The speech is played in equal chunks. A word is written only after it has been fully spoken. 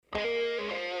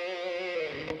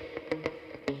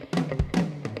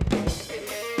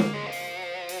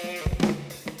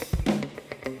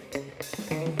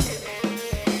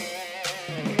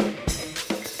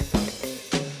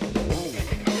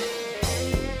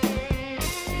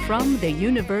From the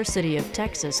University of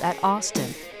Texas at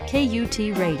Austin, KUT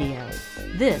Radio.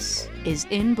 This is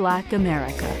In Black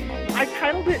America. I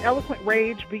titled it Eloquent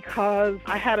Rage because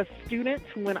I had a student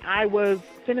when I was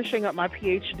finishing up my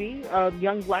PhD, a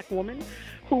young black woman,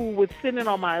 who was sitting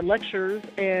on my lectures,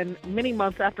 and many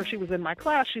months after she was in my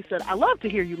class, she said, "I love to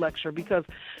hear you lecture because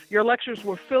your lectures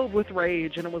were filled with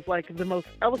rage, and it was like the most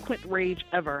eloquent rage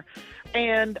ever."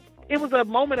 And it was a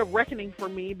moment of reckoning for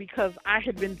me because I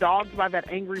had been dogged by that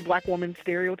angry black woman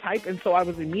stereotype, and so I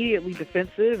was immediately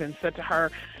defensive and said to her,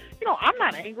 "I'm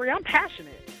not angry, I'm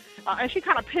passionate." And she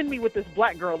kind of pinned me with this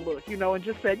black girl look, and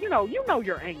just said, you know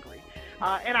you're angry.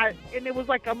 And it was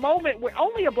like a moment where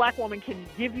only a black woman can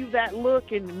give you that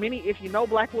look. And if you know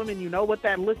black women, you know what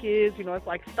that look is. It's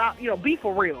like, stop, be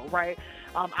for real, right?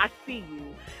 I see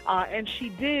you. And she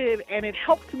did, and it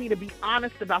helped me to be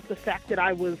honest about the fact that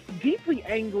I was deeply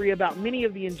angry about many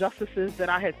of the injustices that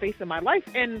I had faced in my life,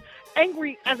 and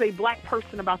angry as a black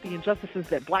person about the injustices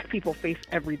that black people face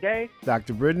every day.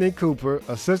 Dr. Brittney Cooper,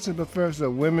 Assistant Professor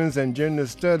of Women's and Gender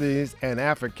Studies and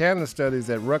Africana Studies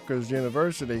at Rutgers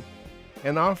University,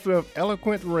 and author of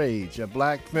Eloquent Rage, A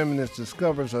Black Feminist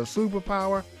Discovers Her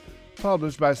Superpower,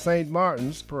 published by St.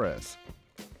 Martin's Press.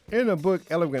 In her book,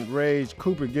 Eloquent Rage,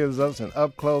 Cooper gives us an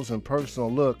up-close and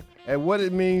personal look at what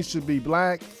it means to be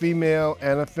black, female,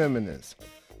 and a feminist.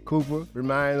 Cooper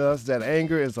reminds us that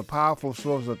anger is a powerful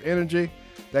source of energy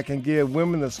that can give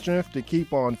women the strength to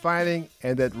keep on fighting,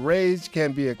 and that rage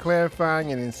can be a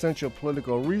clarifying and essential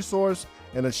political resource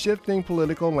in a shifting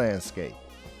political landscape.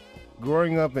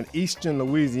 Growing up in eastern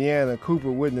Louisiana,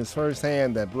 Cooper witnessed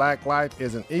firsthand that black life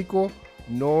isn't equal,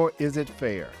 nor is it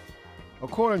fair.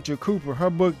 According to Cooper,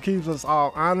 her book keeps us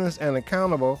all honest and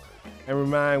accountable and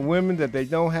remind women that they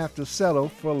don't have to settle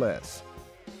for less.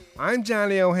 I'm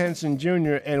Johnny O. Henson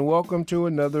Jr., and welcome to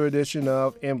another edition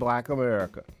of In Black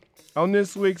America. On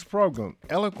this week's program,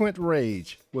 Eloquent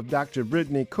Rage with Dr.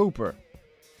 Brittney Cooper,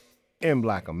 In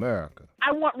Black America.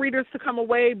 I want readers to come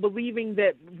away believing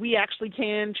that we actually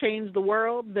can change the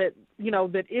world, that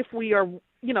if we are,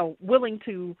 willing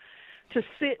to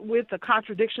sit with the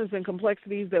contradictions and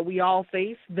complexities that we all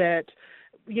face, that,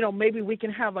 maybe we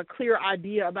can have a clear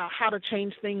idea about how to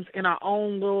change things in our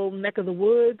own little neck of the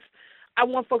woods. I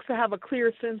want folks to have a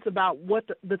clear sense about what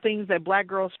the things that black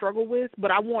girls struggle with, but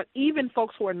I want even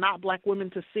folks who are not black women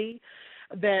to see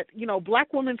that,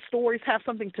 black women's stories have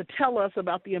something to tell us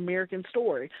about the American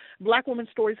story. Black women's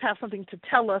stories have something to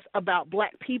tell us about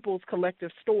black people's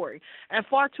collective story. And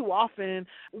far too often,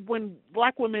 when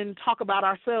black women talk about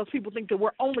ourselves, people think that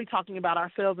we're only talking about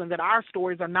ourselves and that our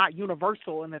stories are not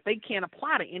universal and that they can't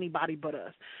apply to anybody but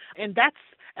us. And that's,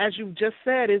 as you just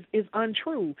said, is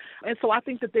untrue. And so I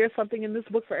think that there's something in this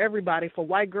book for everybody, for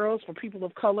white girls, for people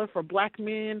of color, for black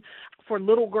men, for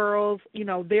little girls.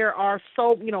 There are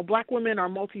black women are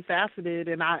multifaceted,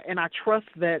 and I trust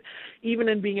that even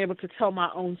in being able to tell my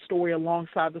own story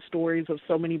alongside the stories of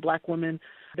so many black women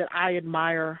that I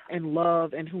admire and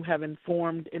love and who have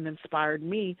informed and inspired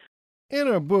me. In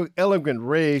her book, Eloquent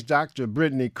Rage, Dr.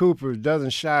 Brittney Cooper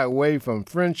doesn't shy away from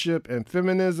friendship and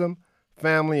feminism,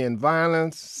 family and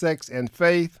violence, sex and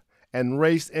faith, and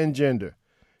race and gender.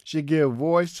 She gives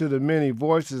voice to the many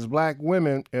voices black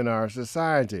women in our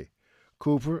society.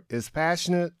 Cooper is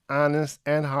passionate, honest,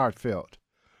 and heartfelt.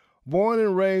 Born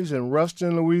and raised in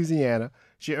Ruston, Louisiana,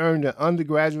 she earned an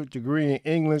undergraduate degree in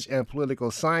English and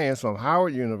political science from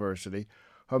Howard University,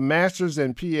 her master's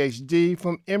and PhD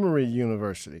from Emory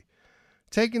University.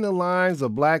 Taking the lives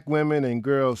of black women and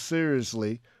girls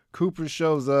seriously, Cooper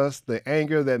shows us the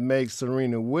anger that makes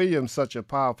Serena Williams such a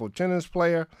powerful tennis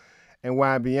player and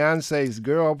why Beyoncé's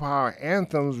girl power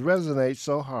anthems resonate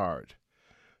so hard.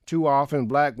 Too often,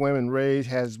 black women rage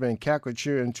has been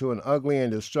caricatured into an ugly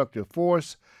and destructive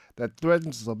force that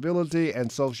threatens the stability and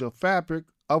social fabric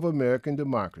of American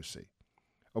democracy.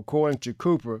 According to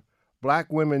Cooper,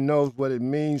 black women know what it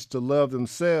means to love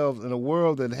themselves in a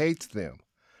world that hates them.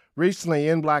 Recently,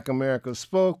 In Black America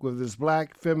spoke with this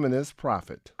black feminist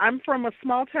prophet. I'm from a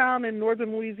small town in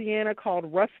northern Louisiana called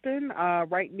Ruston,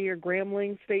 right near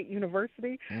Grambling State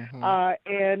University.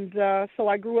 Mm-hmm. So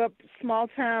I grew up small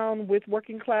town with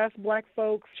working class black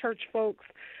folks, church folks,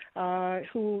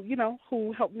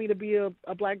 who helped me to be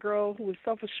a black girl who was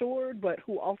self-assured, but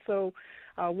who also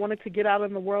wanted to get out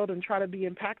in the world and try to be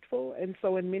impactful. And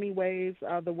so in many ways,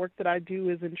 the work that I do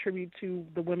is in tribute to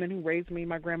the women who raised me,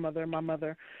 my grandmother, my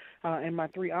mother, and my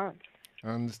three aunts. I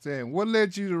understand. What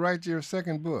led you to write your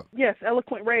second book? Yes,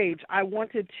 Eloquent Rage. I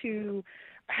wanted to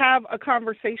have a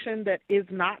conversation that is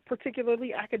not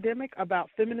particularly academic about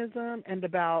feminism and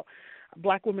about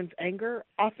Black women's anger.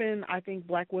 Often I think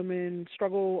Black women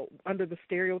struggle under the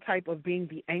stereotype of being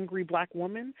the angry Black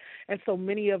woman. And so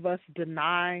many of us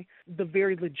deny the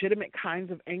very legitimate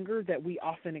kinds of anger that we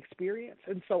often experience.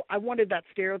 And so I wanted that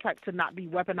stereotype to not be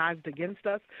weaponized against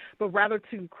us, but rather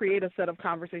to create a set of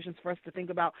conversations for us to think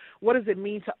about what does it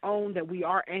mean to own that we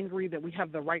are angry, that we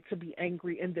have the right to be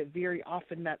angry, and that very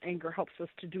often that anger helps us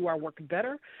to do our work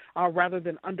better rather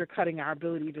than undercutting our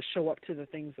ability to show up to the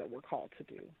things that we're called to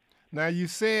do. Now, you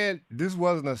said this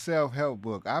wasn't a self-help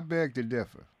book. I beg to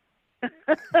differ.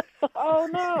 Oh,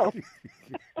 no.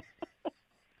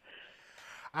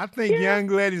 I think young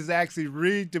ladies actually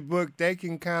read the book. They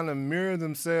can kind of mirror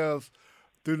themselves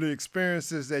through the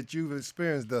experiences that you've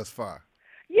experienced thus far.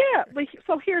 Yeah, but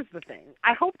so here's the thing.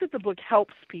 I hope that the book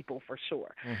helps people for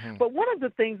sure. Mm-hmm. But one of the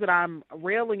things that I'm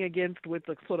railing against with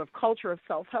the sort of culture of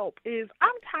self-help is I'm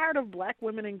tired of Black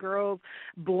women and girls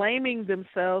blaming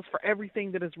themselves for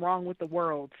everything that is wrong with the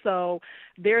world. So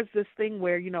there's this thing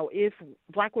where, you know, if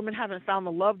Black women haven't found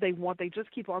the love they want, they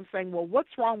just keep on saying, well,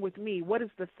 what's wrong with me? What is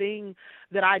the thing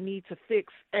that I need to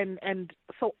fix? And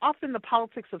so often the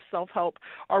politics of self-help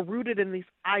are rooted in this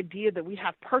idea that we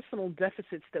have personal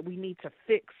deficits that we need to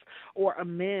fix or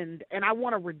amend. And I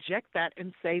want to reject that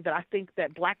and say that I think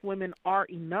that Black women are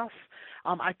enough.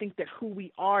 I think that who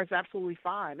we are is absolutely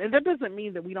fine. And that doesn't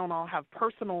mean that we don't all have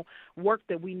personal work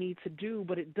that we need to do,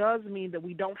 but it does mean that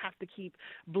we don't have to keep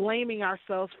blaming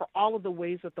ourselves for all of the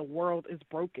ways that the world is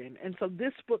broken. And so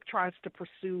this book tries to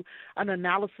pursue an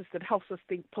analysis that helps us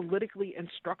think politically and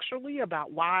structurally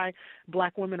about why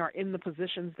Black women are in the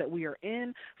positions that we are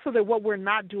in, so that what we're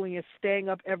not doing is staying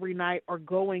up every night or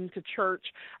going to church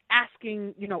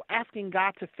asking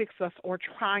God to fix us or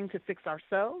trying to fix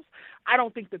ourselves. I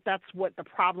don't think that that's what the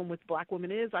problem with Black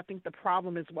women is. I think the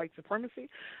problem is white supremacy.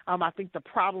 I think the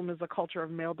problem is a culture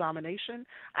of male domination.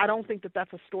 I don't think that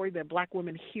that's a story that Black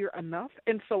women hear enough.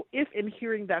 And so if in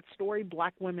hearing that story,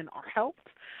 Black women are helped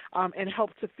and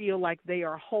helped to feel like they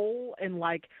are whole and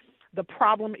like the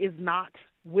problem is not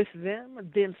with them,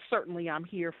 then certainly I'm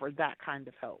here for that kind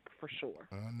of help, for sure.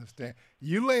 I understand.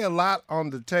 You lay a lot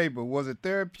on the table. Was it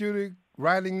therapeutic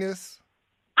writing this?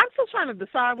 I'm still trying to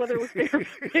decide whether it was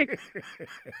therapeutic.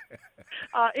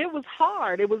 It was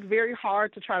hard. It was very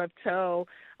hard to try to tell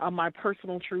my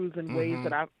personal truths in ways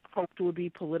that I hoped would be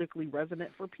politically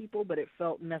resonant for people, but it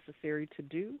felt necessary to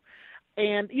do.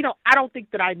 And, you know, I don't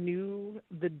think that I knew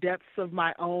the depths of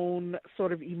my own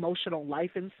sort of emotional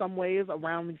life in some ways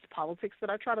around these politics that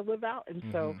I try to live out. And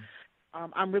so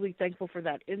I'm really thankful for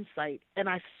that insight. And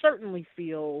I certainly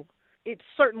feel it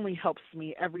certainly helps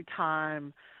me every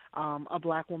time a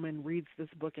Black woman reads this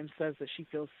book and says that she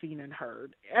feels seen and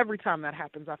heard. Every time that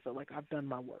happens, I feel like I've done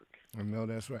my work. I know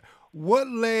that's right. What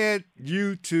led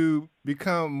you to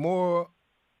become more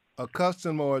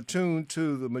accustomed or attuned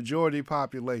to the majority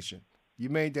population? You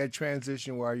made that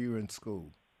transition while you were in school.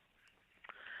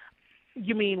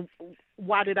 You mean,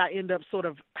 why did I end up sort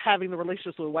of having the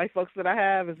relationships with white folks that I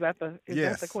have? Is that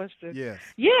the question? Yes.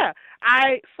 Yeah.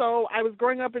 I was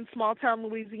growing up in small town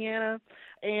Louisiana,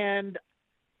 and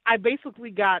I basically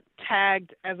got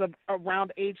tagged as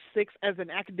around age 6 as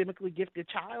an academically gifted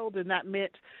child, and that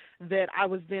meant that I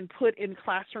was then put in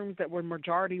classrooms that were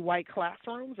majority white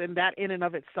classrooms, and that in and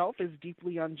of itself is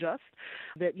deeply unjust,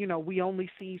 that, you know, we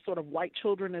only see sort of white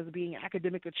children as being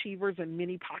academic achievers in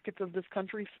many pockets of this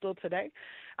country still today.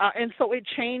 And so it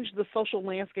changed the social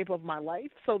landscape of my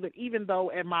life, so that even though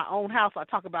at my own house I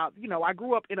talk about, you know, I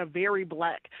grew up in a very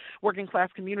Black working class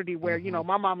community where, you know,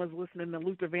 my mama's listening to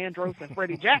Luther Vandross and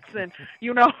Freddie Jackson,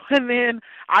 you know, and then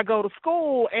I go to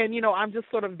school and, you know, I'm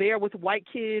just sort of there with white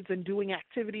kids and doing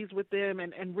activities with them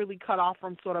and really cut off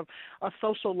from sort of a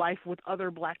social life with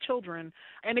other Black children.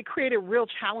 And it created real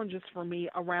challenges for me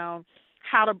around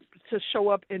how to show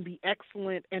up and be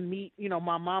excellent and meet, you know,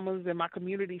 my mama's and my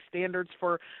community standards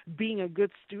for being a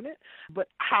good student, but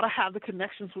how to have the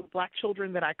connections with Black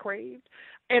children that I craved.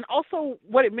 And also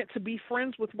what it meant to be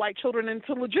friends with white children and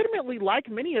to legitimately like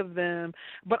many of them,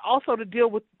 but also to deal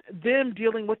with them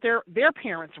dealing with their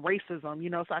parents' racism, you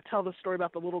know. So I tell the story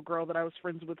about the little girl that I was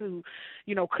friends with who,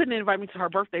 you know, couldn't invite me to her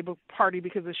birthday party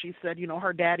because, as she said, you know,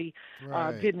 her daddy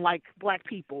didn't like Black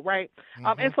people, right?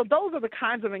 And so those are the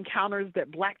kinds of encounters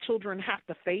that Black children have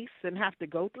to face and have to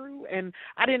go through. And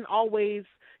I didn't always,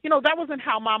 you know, that wasn't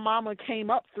how my mama came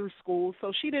up through school,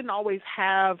 so she didn't always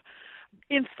have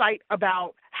insight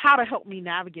about how to help me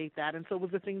navigate that. And so it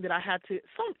was a thing that I had to,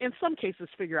 in some cases,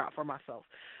 figure out for myself.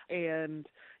 And,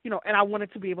 and I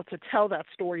wanted to be able to tell that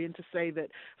story and to say that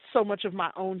so much of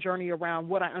my own journey around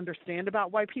what I understand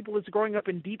about white people is growing up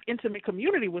in deep, intimate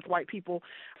community with white people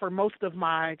for most of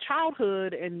my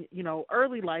childhood and,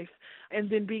 early life, and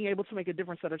then being able to make a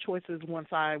different set of choices once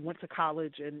I went to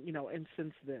college and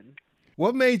since then.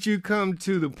 What made you come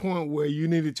to the point where you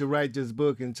needed to write this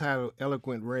book entitled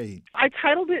Eloquent Rage? I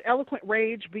titled it Eloquent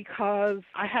Rage because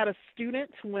I had a student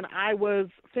when I was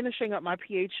finishing up my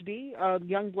PhD, a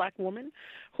young black woman,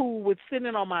 who would sit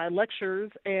in on my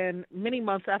lectures, and many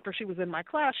months after she was in my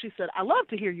class, she said, "I love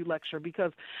to hear you lecture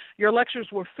because your lectures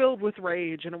were filled with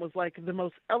rage, and it was like the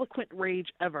most eloquent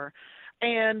rage ever."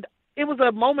 And it was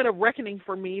a moment of reckoning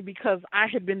for me because I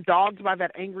had been dogged by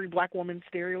that angry black woman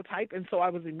stereotype, and so I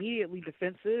was immediately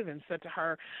defensive and said to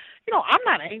her, "I'm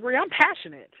not angry, I'm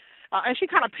passionate." And she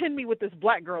kind of pinned me with this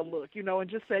black girl look, and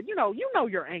just said,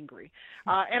 you're angry.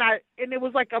 And it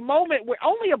was like a moment where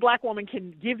only a black woman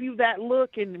can give you that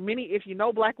look. And if you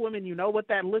know black women, you know what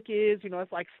that look is.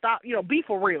 It's like, stop, be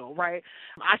for real, right?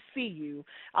 I see you.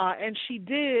 And she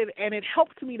did. And it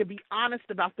helped me to be honest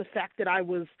about the fact that I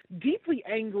was deeply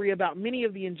angry about many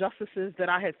of the injustices that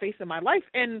I had faced in my life,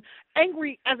 and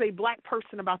angry as a black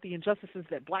person about the injustices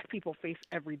that black people face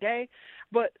every day.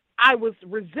 But I was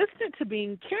resistant to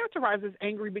being characterized as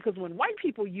angry because when white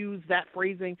people use that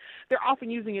phrasing, they're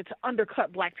often using it to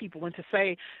undercut black people and to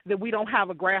say that we don't have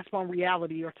a grasp on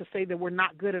reality, or to say that we're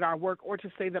not good at our work, or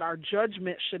to say that our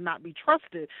judgment should not be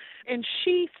trusted. And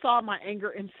she saw my anger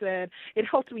and said, "It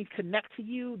helped me connect to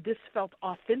you. This felt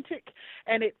authentic."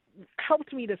 And it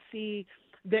helped me to see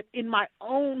that in my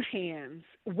own hands,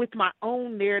 with my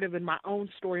own narrative and my own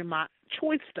story, my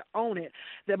choice to own it,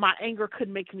 that my anger could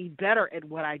make me better at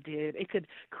what I did. It could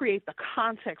create the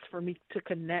context for me to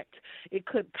connect. It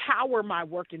could power my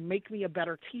work and make me a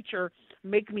better teacher,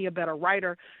 make me a better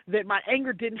writer, that my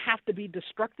anger didn't have to be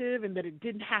destructive, and that it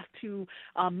didn't have to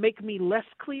make me less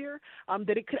clear,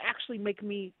 that it could actually make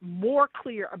me more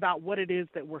clear about what it is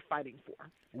that we're fighting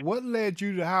for. What led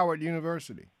you to Howard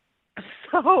University?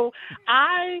 So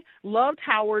I loved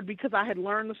Howard because I had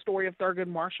learned the story of Thurgood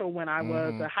Marshall when I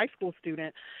was a high school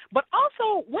student. But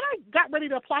also, when I got ready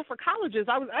to apply for colleges,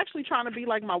 I was actually trying to be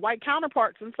like my white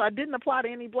counterparts, and so I didn't apply to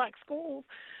any black schools.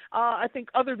 I think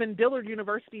other than Dillard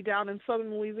University down in southern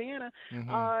Louisiana.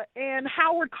 And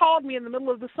Howard called me in the middle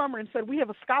of the summer and said, "We have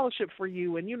a scholarship for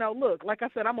you." And, look, like I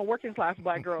said, I'm a working class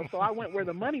black girl, so I went where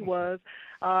the money was.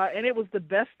 And it was the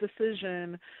best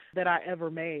decision that I ever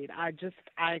made. I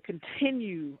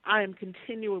am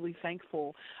continually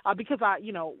thankful because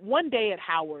one day at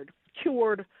Howard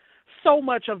cured so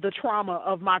much of the trauma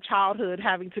of my childhood,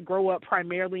 having to grow up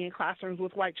primarily in classrooms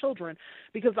with white children,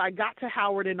 because I got to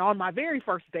Howard, and on my very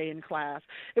first day in class,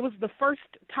 it was the first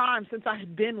time since I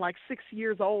had been like 6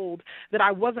 years old that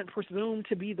I wasn't presumed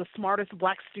to be the smartest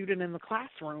black student in the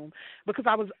classroom, because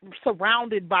I was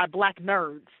surrounded by black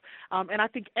nerds. And I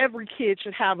think every kid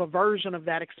should have a version of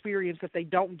that experience if they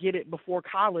don't get it before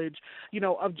college,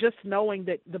 of just knowing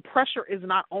that the pressure is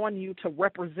not on you to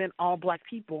represent all black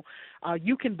people.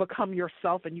 You can become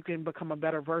yourself, and you can become a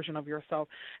better version of yourself.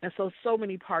 And so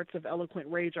many parts of Eloquent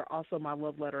Rage are also my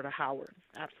love letter to Howard.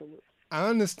 Absolutely. I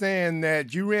understand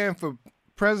that you ran for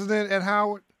president at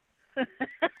Howard.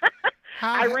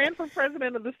 I ran for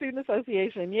president of the Student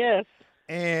Association, yes.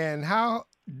 And how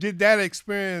did that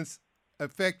experience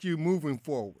affect you moving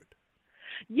forward?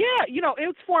 Yeah,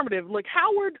 it's formative. Look,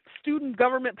 Howard student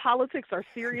government politics are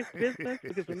serious business,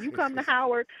 because when you come to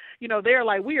Howard, they're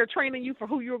like, "We are training you for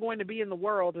who you're going to be in the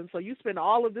world." And so you spend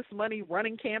all of this money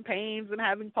running campaigns and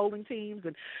having polling teams.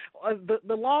 And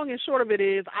the long and short of it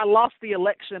is, I lost the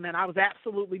election, and I was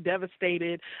absolutely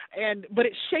devastated. But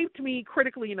it shaped me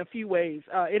critically in a few ways.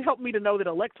 It helped me to know that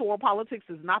electoral politics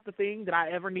is not the thing that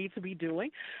I ever need to be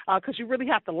doing, because you really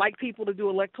have to like people to do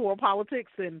electoral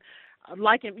politics. And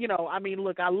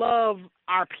look, I love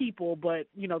our people, but,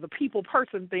 the people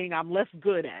person thing I'm less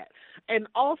good at. And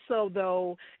also,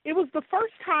 though, it was the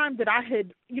first time that I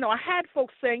had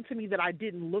folks saying to me that I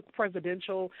didn't look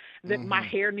presidential, that my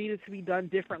hair needed to be done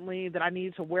differently, that I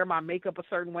needed to wear my makeup a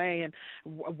certain way and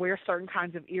wear certain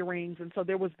kinds of earrings. And so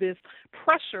there was this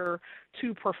pressure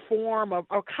to perform a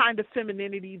kind of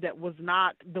femininity that was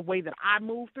not the way that I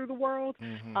moved through the world.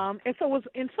 And so it was,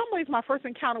 in some ways, my first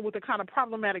encounter with a kind of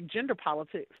problematic gender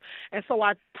politics. And so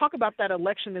I talk about that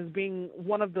election as being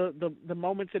one of the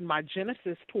moments in my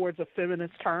genesis towards a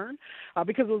feminist turn,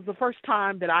 because it was the first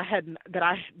time that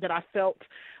I felt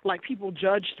like people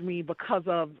judged me because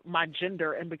of my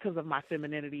gender and because of my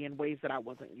femininity in ways that I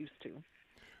wasn't used to.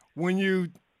 When you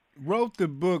wrote the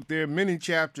book, there are many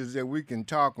chapters that we can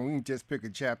talk, and we can just pick a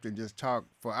chapter and just talk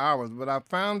for hours. But I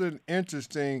found it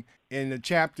interesting in the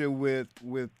chapter with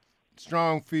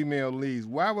strong female leads.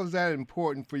 Why was that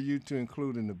important for you to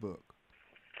include in the book?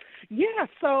 Yeah,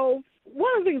 so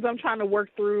one of the things I'm trying to work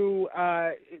through,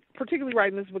 particularly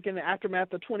writing this book in the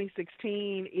aftermath of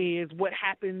 2016, is what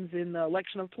happens in the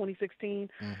election of 2016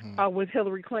 with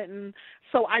Hillary Clinton.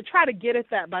 So I try to get at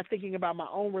that by thinking about my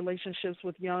own relationships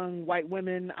with young white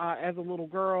women as a little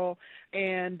girl,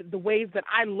 and the ways that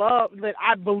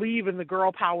I believe in the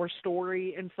girl power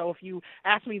story. And so if you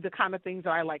ask me the kind of things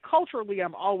that I like culturally,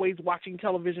 I'm always watching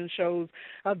television shows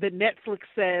that Netflix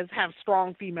says have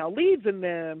strong female leads in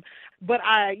them. But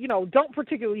I, don't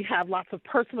particularly have lots of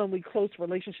personally close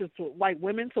relationships with white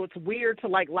women, so it's weird to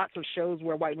like lots of shows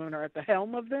where white women are at the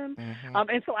helm of them.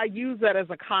 And so I use that as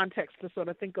a context to sort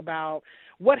of think about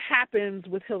what happens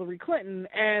with Hillary Clinton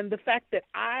and the fact that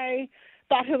I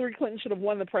thought Hillary Clinton should have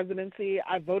won the presidency.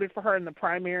 I voted for her in the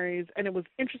primaries, and it was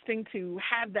interesting to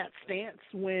have that stance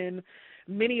when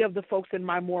many of the folks in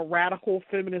my more radical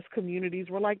feminist communities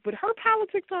were like, but her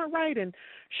politics aren't right, and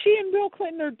she and Bill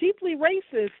Clinton are deeply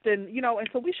racist, and and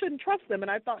so we shouldn't trust them.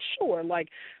 And I thought, sure, like,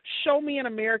 show me an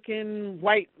American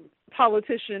white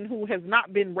politician who has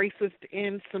not been racist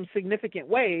in some significant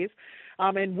ways,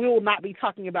 and will not be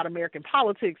talking about American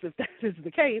politics if that is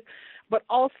the case, but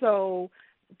also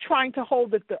trying to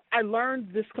hold that I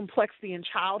learned this complexity in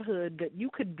childhood that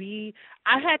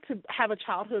I had to have a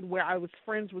childhood where I was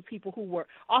friends with people who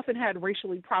often had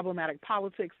racially problematic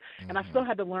politics, and I still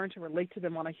had to learn to relate to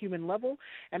them on a human level.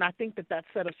 And I think that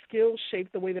set of skills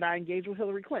shaped the way that I engaged with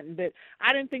Hillary Clinton, that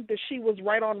I didn't think that she was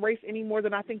right on race any more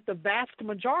than I think the vast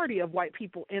majority of white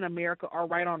people in America are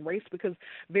right on race, because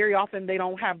very often they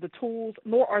don't have the tools,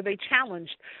 nor are they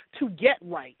challenged to get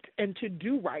right and to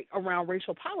do right around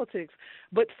racial politics.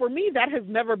 But for me, that has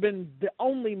never been the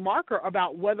only marker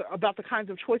about the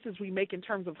kinds of choices we make in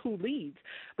terms of who leads,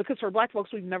 because for black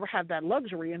folks, we've never had that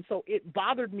luxury. And so it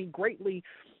bothered me greatly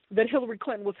that Hillary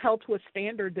Clinton was held to a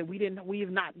standard that we have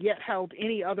not yet held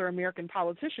any other American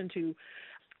politician to.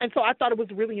 And so I thought it was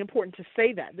really important to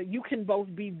say that you can both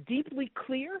be deeply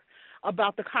clear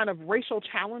about the kind of racial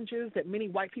challenges that many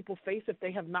white people face if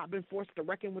they have not been forced to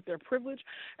reckon with their privilege,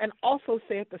 and also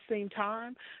say at the same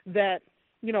time that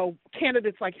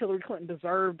candidates like Hillary Clinton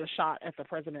deserved a shot at the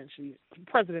presidency,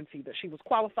 that she was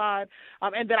qualified,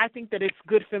 and that I think that it's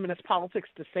good feminist politics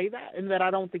to say that, and that I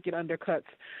don't think it undercuts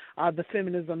the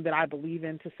feminism that I believe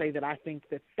in to say that I think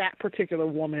that particular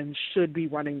woman should be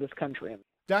running this country.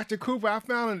 Dr. Cooper, I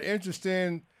found it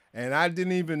interesting, and I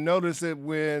didn't even notice it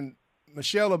when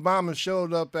Michelle Obama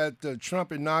showed up at the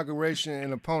Trump inauguration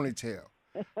in a ponytail.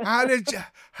 How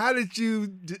did you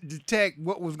detect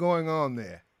what was going on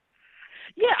there?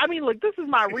 Yeah, I mean, look, this is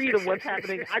my read of what's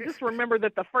happening. I just remember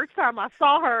that the first time I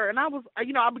saw her, and I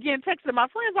began texting my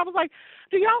friends. I was like,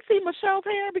 do y'all see Michelle's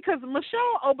hair? Because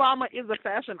Michelle Obama is a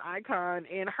fashion icon,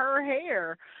 and her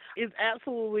hair is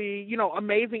absolutely,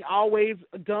 amazing, always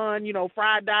done,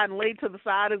 fried, dyed, and laid to the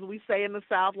side, as we say in the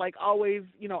South, like always,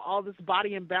 all this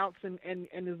body and bounce and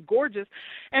is gorgeous.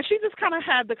 And she just kind of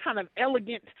had the kind of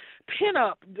elegant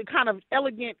pin-up, the kind of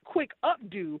elegant, quick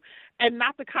updo, and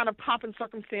not the kind of pomp and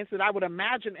circumstance that I would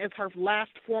imagine as her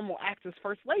last formal act as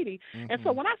First Lady. And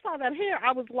so when I saw that hair,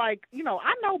 I was like,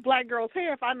 I know black girls'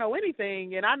 hair if I know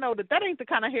anything, and I know that ain't the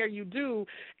kind of hair you do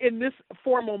in this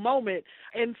formal moment.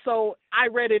 And so I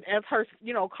read it as her,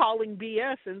 calling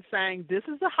BS and saying, this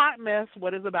is a hot mess,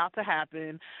 what is about to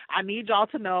happen. I need y'all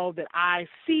to know that I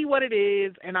see what it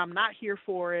is, and I'm not here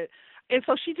for it. And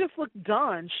so she just looked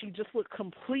done. She just looked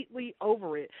completely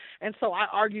over it. And so I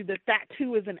argue that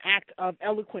too is an act of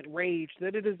eloquent rage,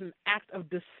 that it is an act of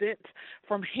dissent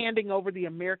from handing over the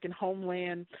American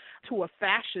homeland to a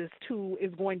fascist who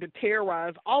is going to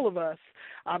terrorize all of us.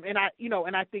 And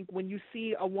I think when you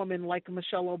see a woman like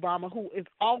Michelle Obama, who is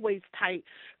always tight,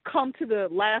 come to the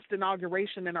last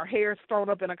inauguration and her hair is thrown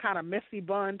up in a kind of messy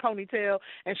bun ponytail,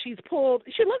 and she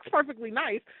looks perfectly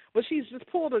nice, but she's just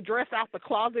pulled a dress out the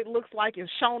closet, looks like, and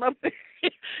shown up there.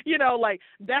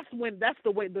 That's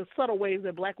the subtle ways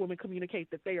that black women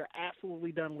communicate that they are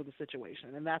absolutely done with the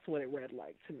situation, and that's what it read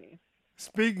like to me.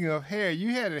 Speaking of hair, you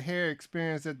had a hair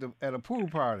experience at a pool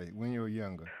party when you were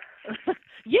younger.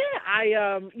 Yeah,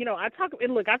 I talk,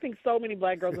 and look, I think so many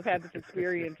black girls have had this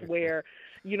experience where,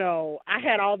 I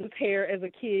had all this hair as a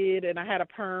kid and I had a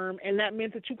perm, and that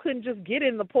meant that you couldn't just get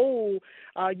in the pool,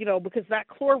 because that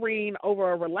chlorine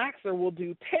over a relaxer will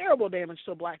do terrible damage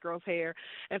to a black girl's hair.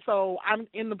 And so I'm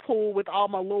in the pool with all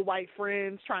my little white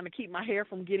friends trying to keep my hair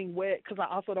from getting wet because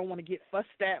I also don't want to get fussed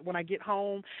at when I get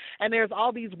home. And there's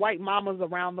all these white mamas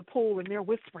around the pool, and they're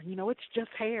whispering, it's just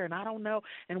hair, and I don't know,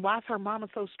 and why is her mama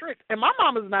so strict? And my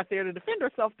mama's not there to defend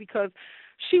herself because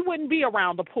she wouldn't be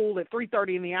around the pool at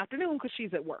 3:30 in the afternoon because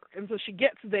she's at work. And so she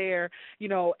gets there,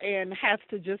 and has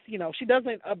to just, she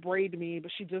doesn't upbraid me,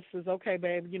 but she just says, okay,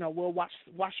 babe, we'll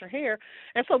wash your hair.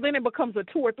 And so then it becomes a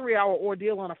 2 or 3 hour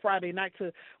ordeal on a Friday night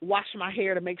to wash my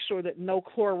hair to make sure that no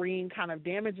chlorine kind of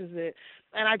damages it.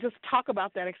 And I just talk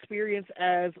about that experience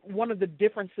as one of the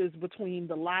differences between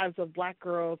the lives of black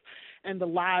girls and the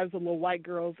lives of little white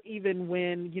girls, even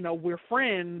when, we're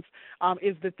friends,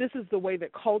 is that this is the way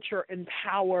that culture and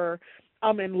power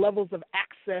and levels of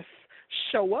access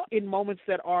show up in moments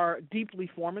that are deeply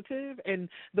formative, and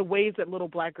the ways that little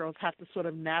black girls have to sort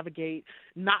of navigate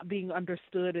not being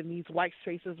understood in these white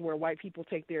spaces where white people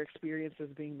take their experience as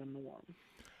being the norm.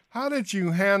 How did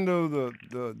you handle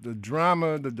the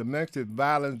drama, the domestic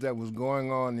violence that was going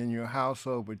on in your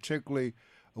household, particularly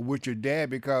with your dad,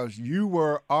 because you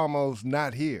were almost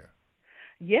not here?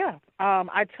 Yeah.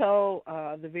 I tell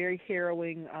the very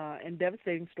harrowing and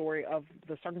devastating story of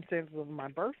the circumstances of my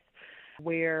birth,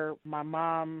 where my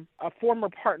mom, a former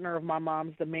partner of my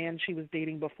mom's, the man she was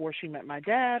dating before she met my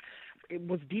dad,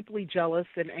 was deeply jealous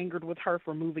and angered with her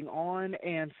for moving on.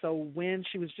 And so when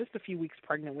she was just a few weeks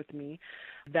pregnant with me,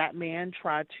 that man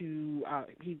tried to,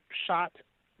 he shot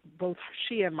both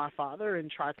she and my father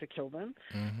and tried to kill them.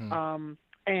 Mm-hmm.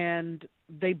 And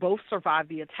they both survived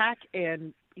the attack.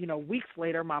 And, weeks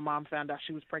later, my mom found out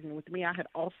she was pregnant with me. I had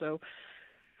also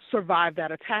survived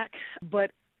that attack.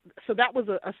 But so that was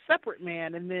a separate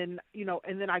man. And then,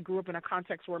 I grew up in a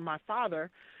context where my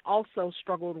father also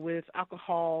struggled with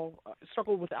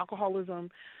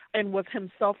alcoholism, and was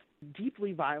himself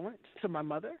deeply violent to my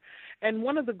mother. And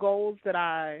one of the goals that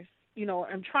I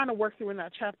am trying to work through in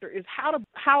that chapter is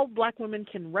how black women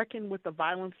can reckon with the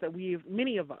violence that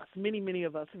many of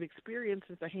us have experienced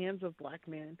at the hands of black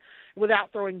men,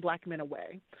 without throwing black men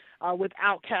away,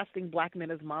 without casting black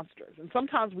men as monsters. And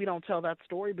sometimes we don't tell that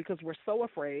story because we're so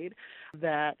afraid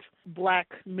that black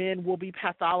men will be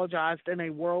pathologized in a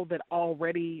world that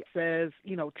already says,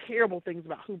 terrible things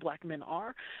about who black men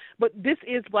are. But this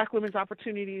is black women's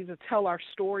opportunity to tell our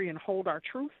story and hold our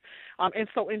truth. And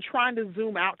so in trying to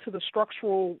zoom out to the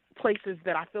structural places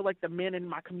that I feel like the men in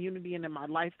my community and in my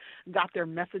life got their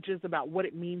messages about what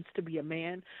it means to be a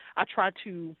man, I try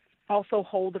to also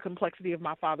hold the complexity of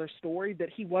my father's story, that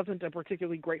he wasn't a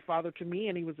particularly great father to me,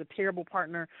 and he was a terrible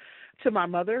partner to my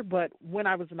mother. But when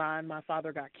I was 9, my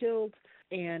father got killed,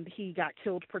 and he got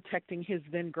killed protecting his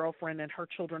then girlfriend and her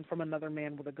children from another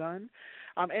man with a gun.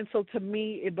 And so to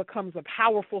me, it becomes a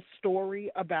powerful story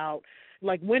about,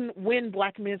 like, when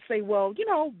black men say, well,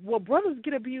 brothers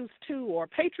get abused too, or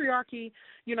patriarchy,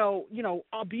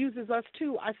 abuses us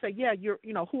too. I say, yeah,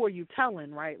 who are you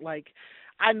telling, right? Like,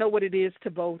 I know what it is to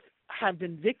both have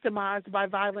been victimized by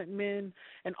violent men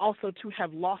and also to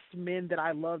have lost men that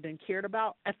I loved and cared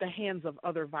about at the hands of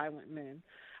other violent men.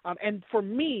 And for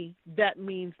me, that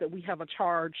means that we have a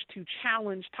charge to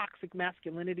challenge toxic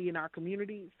masculinity in our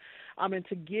communities, and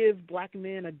to give black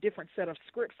men a different set of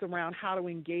scripts around how to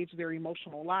engage their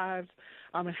emotional lives,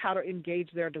 and how to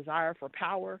engage their desire for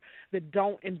power that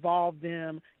don't involve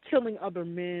them killing other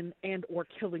men and or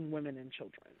killing women and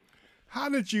children. How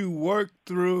did you work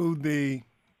through the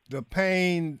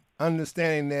pain,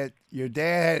 understanding that your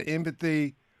dad had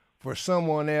empathy for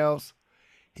someone else?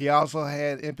 He also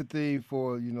had empathy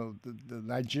for, the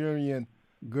Nigerian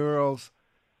girls,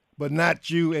 but not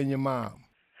you and your mom.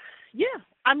 Yeah.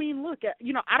 I mean, look,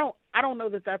 I don't know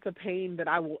that that's a pain that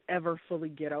I will ever fully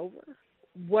get over.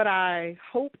 What I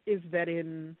hope is that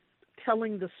in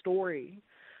telling the story,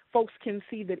 folks can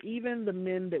see that even the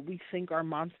men that we think are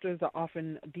monsters are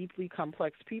often deeply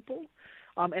complex people.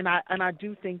 And I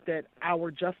do think that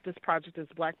our justice project as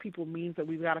black people means that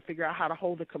we've got to figure out how to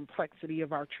hold the complexity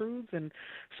of our truths. And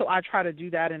so I try to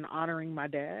do that in honoring my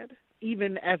dad,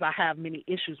 even as I have many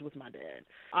issues with my dad.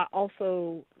 I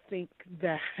also think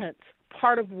that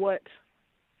part of what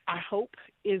I hope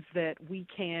is that we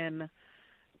can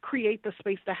create the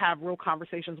space to have real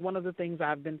conversations. One of the things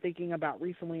I've been thinking about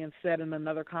recently and said in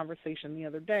another conversation the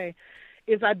other day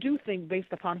is I do think, based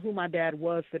upon who my dad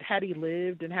was, that had he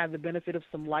lived and had the benefit of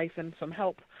some life and some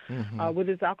help with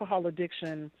his alcohol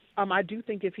addiction, I do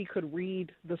think if he could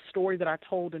read the story that I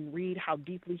told and read how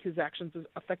deeply his actions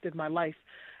affected my life,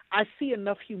 I see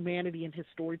enough humanity in his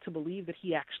story to believe that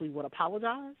he actually would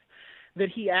apologize, that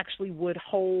he actually would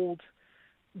hold,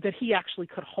 that he actually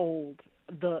could hold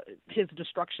his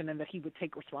destruction, and that he would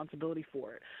take responsibility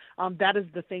for it. That is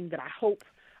the thing that I hope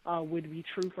would be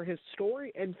true for his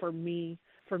story, and for me,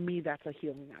 that's a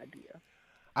healing idea.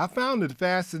 I found it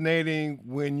fascinating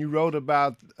when you wrote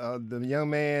about the young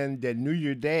man that knew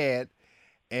your dad,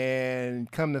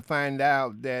 and come to find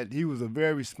out that he was a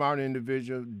very smart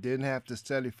individual, didn't have to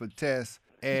study for tests,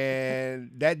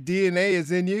 and that DNA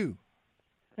is in you.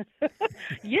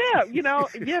 Yeah,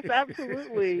 yes,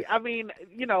 absolutely. I mean,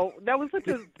 that was such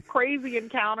a crazy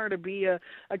encounter to be a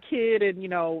kid, and,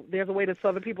 there's a way to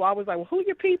Southern people. I was like, well, who are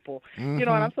your people? Mm-hmm. And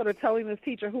I'm sort of telling this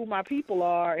teacher who my people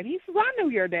are, and he says, I knew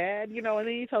your dad, and then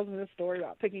he tells me this story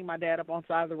about picking my dad up on the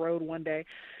side of the road one day.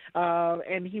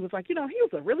 And he was like, he was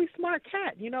a really smart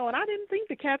cat, and I didn't think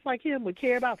that cats like him would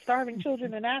care about starving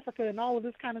children in Africa and all of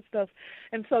this kind of stuff.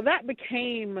 And so that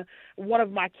became one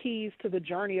of my keys to the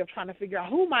journey of trying to figure out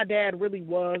who my dad really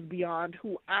was beyond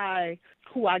who I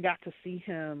got to see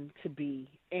him to be.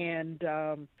 And,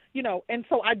 and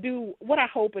so I do what I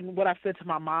hope, and what I said to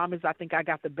my mom is I think I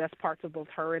got the best parts of both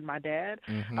her and my dad.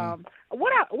 Mm-hmm.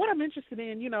 What I'm interested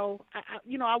in,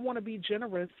 I want to be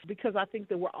generous, because I think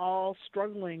that we're all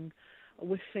struggling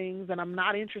with things, and I'm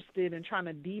not interested in trying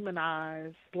to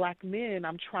demonize Black men.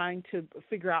 I'm trying to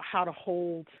figure out how to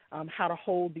hold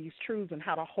these truths and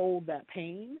how to hold that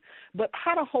pain, but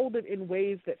how to hold it in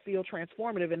ways that feel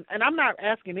transformative. And I'm not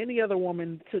asking any other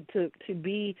woman to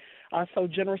be so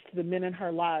generous to the men in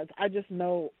her lives. I just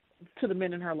know to the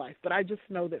men in her life, but I just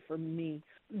know that for me,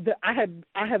 that I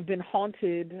have been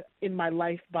haunted in my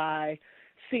life by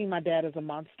seeing my dad as a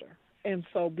monster, and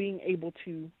so being able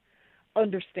to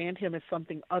understand him as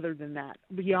something other than that,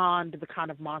 beyond the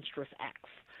kind of monstrous acts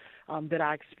that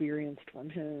I experienced from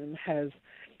him, has,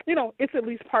 it's at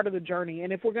least part of the journey.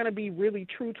 And if we're going to be really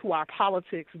true to our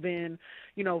politics, then,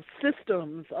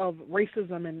 systems of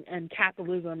racism and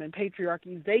capitalism and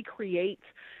patriarchy,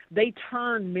 they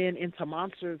turn men into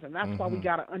monsters, and that's why we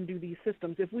got to undo these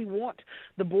systems. If we want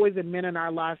the boys and men in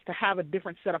our lives to have a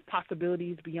different set of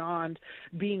possibilities beyond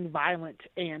being violent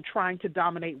and trying to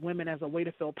dominate women as a way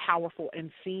to feel powerful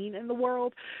and seen in the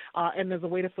world, and as a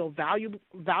way to feel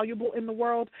valuable in the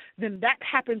world, then that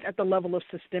happens at the level of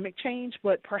systemic change.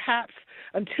 But perhaps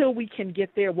until we can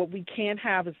get there, what we can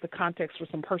have is the context for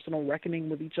some personal reckoning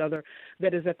with each other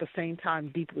that is at the same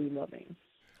time deeply loving.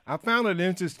 I found it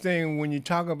interesting when you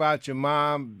talk about your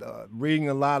mom reading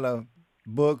a lot of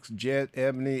books, Jet,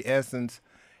 Ebony, Essence,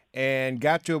 and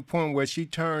got to a point where she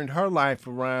turned her life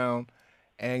around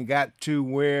and got to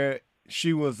where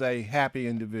she was a happy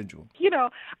individual.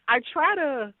 I try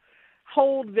to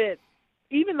hold that,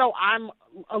 even though I'm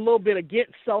a little bit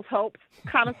against self-help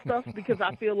kind of stuff, because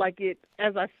I feel like it,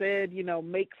 as I said,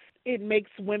 makes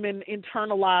women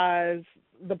internalize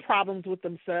the problems with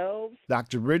themselves.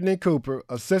 Dr. Brittney Cooper,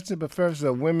 Assistant Professor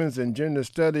of Women's and Gender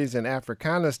Studies and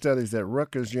Africana Studies at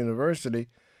Rutgers University,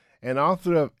 and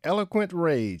author of Eloquent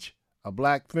Rage, A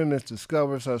Black Feminist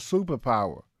Discovers Her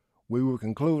Superpower. We will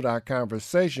conclude our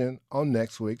conversation on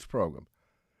next week's program.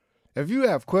 If you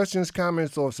have questions,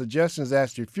 comments, or suggestions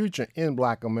as to future In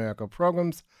Black America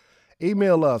programs,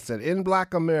 email us at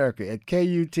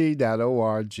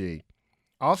inblackamerica@kut.org.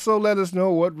 Also, let us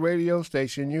know what radio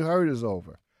station you heard us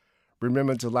over.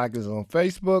 Remember to like us on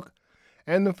Facebook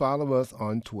and to follow us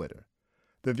on Twitter.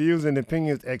 The views and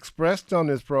opinions expressed on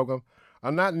this program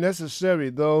are not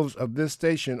necessarily those of this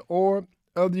station or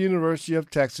of the University of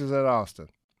Texas at Austin.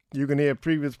 You can hear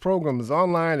previous programs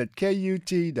online at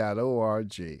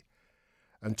kut.org.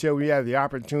 Until we have the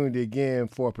opportunity again,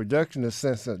 for production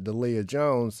assistant Delia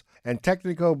Jones and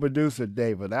technical producer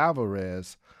David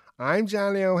Alvarez, I'm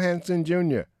Johnny O. Hanson,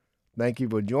 Jr. Thank you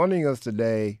for joining us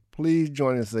today. Please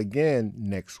join us again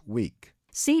next week.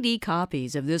 CD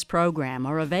copies of this program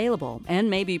are available and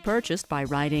may be purchased by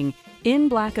writing In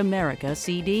Black America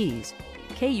CDs,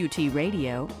 KUT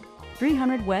Radio,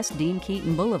 300 West Dean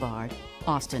Keaton Boulevard,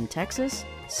 Austin, Texas,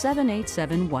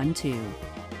 78712.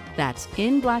 That's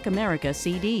In Black America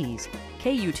CDs,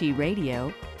 KUT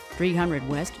Radio, 300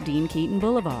 West Dean Keaton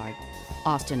Boulevard,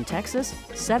 Austin, Texas,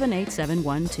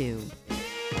 78712.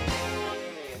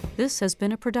 This has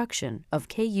been a production of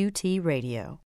KUT Radio.